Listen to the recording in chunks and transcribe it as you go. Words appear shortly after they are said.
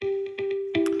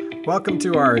Welcome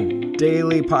to our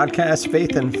daily podcast,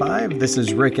 Faith in 5. This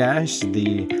is Rick Ash,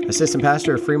 the assistant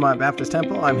pastor of Fremont Baptist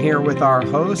Temple. I'm here with our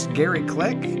host, Gary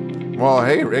Click. Well,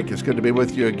 hey, Rick, it's good to be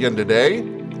with you again today.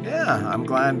 Yeah, I'm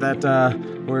glad that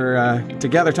we're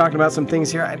together talking about some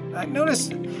things here. I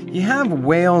noticed you have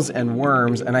whales and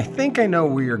worms, and I think I know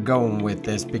where you're going with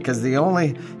this, because the only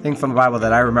thing from the Bible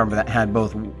that I remember that had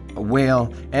both a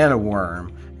whale and a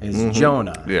worm is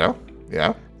Jonah.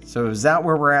 Yeah. So is that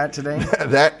where we're at today?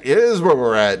 That is where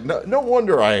we're at. No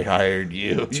wonder I hired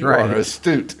you. That's you right. are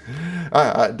astute.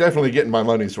 Definitely getting my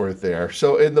money's worth there.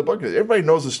 So in the book, everybody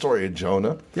knows the story of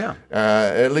Jonah. Yeah.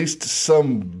 At least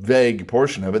some vague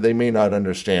portion of it. They may not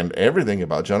understand everything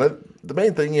about Jonah. The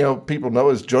main thing, people know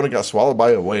is Jonah got swallowed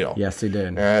by a whale. Yes, he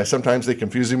did. Sometimes they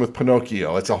confuse him with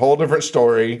Pinocchio. It's a whole different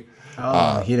story.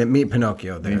 He didn't meet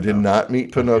Pinocchio. He did not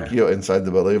meet Pinocchio inside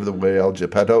the belly of the whale.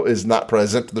 Geppetto is not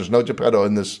present. There's no Geppetto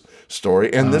in this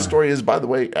story. And this story is, by the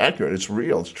way, accurate. It's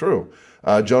real. It's true.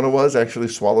 Jonah was actually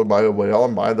swallowed by a whale.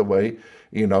 And by the way,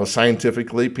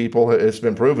 scientifically, it's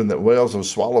been proven that whales have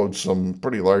swallowed some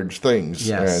pretty large things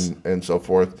and so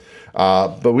forth.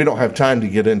 But we don't have time to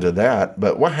get into that.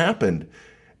 But what happened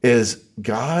is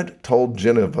God told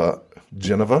Nineveh.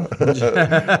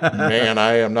 Man,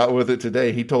 I am not with it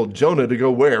today. He told Jonah to go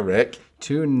where, Rick?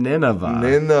 To Nineveh.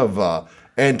 Nineveh.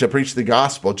 And to preach the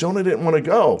gospel. Jonah didn't want to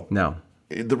go. No.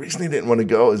 The reason he didn't want to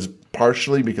go is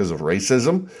partially because of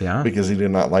racism, because he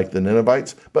did not like the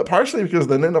Ninevites, but partially because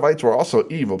the Ninevites were also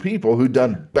evil people who'd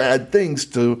done bad things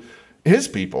to his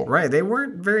people. Right. They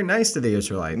weren't very nice to the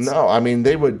Israelites. No, I mean,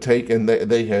 they would take, and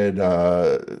they had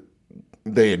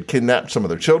kidnapped some of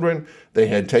their children. They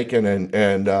had taken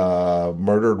and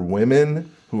murdered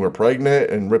women who were pregnant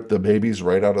and ripped the babies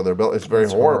right out of their belly. It's a very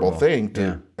horrible thing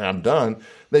to have done.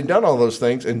 They'd done all those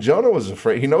things, and Jonah was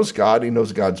afraid. He knows God. He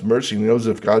knows God's mercy. He knows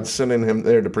if God's sending him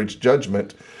there to preach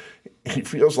judgment, he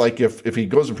feels like if he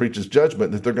goes and preaches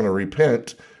judgment, that they're going to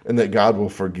repent and that God will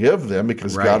forgive them,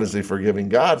 because God is a forgiving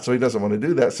God. So he doesn't want to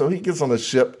do that. So he gets on the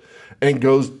ship and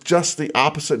goes just the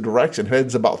opposite direction,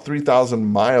 heads about 3,000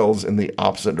 miles in the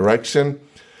opposite direction.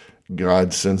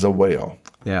 God sends a whale.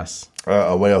 Yes.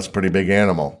 A whale's a pretty big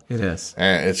animal. It is.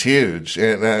 And it's huge.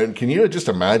 And can you just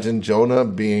imagine Jonah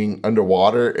being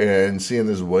underwater and seeing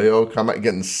this whale come out,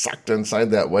 getting sucked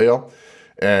inside that whale?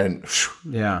 And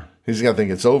he's going to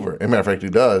think it's over. As a matter of fact, he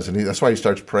does. And that's why he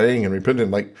starts praying and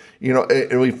repenting.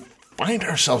 And we find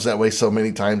ourselves that way so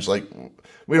many times. Like,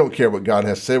 we don't care what God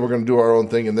has to say. We're going to do our own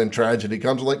thing. And then tragedy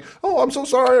comes, like, oh, I'm so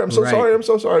sorry. I'm so sorry. I'm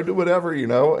so sorry. Do whatever,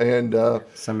 And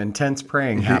some intense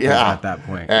praying happens at that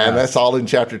point. And that's all in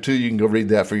chapter 2. You can go read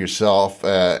that for yourself.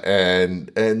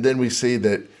 And then we see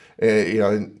that,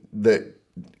 that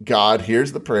God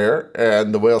hears the prayer,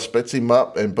 and the whale spits him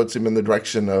up and puts him in the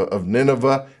direction of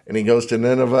Nineveh. And he goes to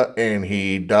Nineveh, and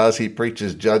he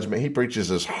preaches judgment. He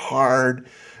preaches as hard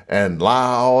and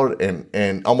loud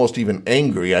and almost even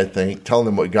angry, I think, telling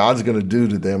them what God's going to do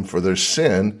to them for their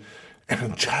sin.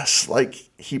 And just like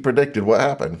he predicted, what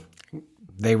happened?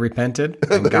 They repented,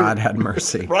 and God had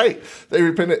mercy. Right. They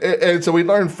repented. And so we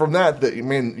learned from that,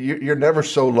 you're never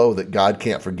so low that God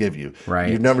can't forgive you.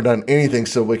 Right. You've never done anything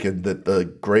so wicked that the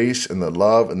grace and the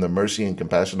love and the mercy and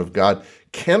compassion of God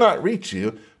cannot reach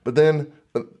you. But then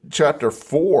chapter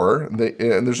 4, and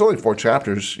there's only 4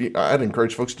 chapters. I'd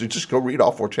encourage folks to just go read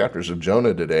all 4 chapters of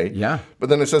Jonah today. Yeah. But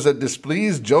then it says it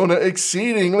displeased Jonah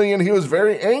exceedingly, and he was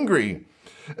very angry.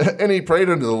 And he prayed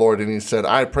unto the Lord, and he said,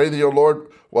 I pray thee, O Lord,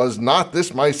 was not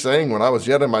this my saying when I was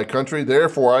yet in my country?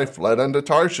 Therefore I fled unto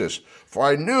Tarshish. For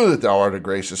I knew that thou art a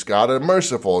gracious God, and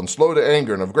merciful, and slow to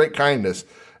anger, and of great kindness,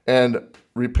 and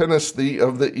repentest thee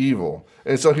of the evil.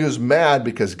 And so he was mad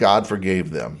because God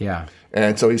forgave them. Yeah.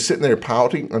 And so he's sitting there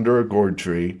pouting under a gourd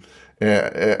tree,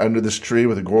 under this tree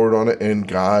with a gourd on it, and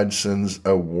God sends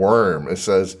a worm. It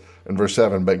says in verse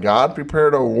 7, but God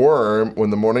prepared a worm when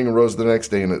the morning arose the next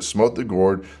day, and it smote the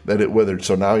gourd that it withered.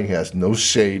 So now he has no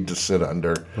shade to sit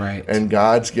under. Right. And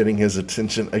God's getting his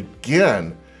attention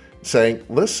again, saying,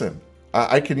 listen,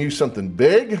 I can use something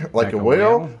big like a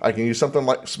whale. I can use something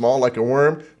small like a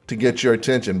worm to get your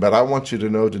attention. But I want you to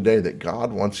know today that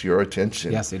God wants your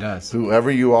attention. Yes, he does.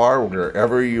 Whoever you are,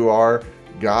 wherever you are,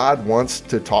 God wants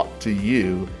to talk to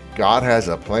you. God has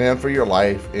a plan for your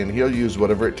life, and he'll use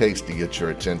whatever it takes to get your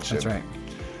attention. That's right.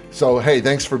 So, hey,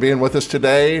 thanks for being with us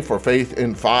today for Faith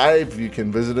in 5. You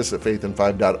can visit us at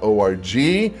faithin5.org.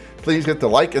 Please hit the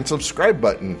like and subscribe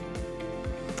button.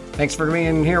 Thanks for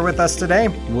being here with us today.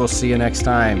 We'll see you next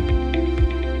time.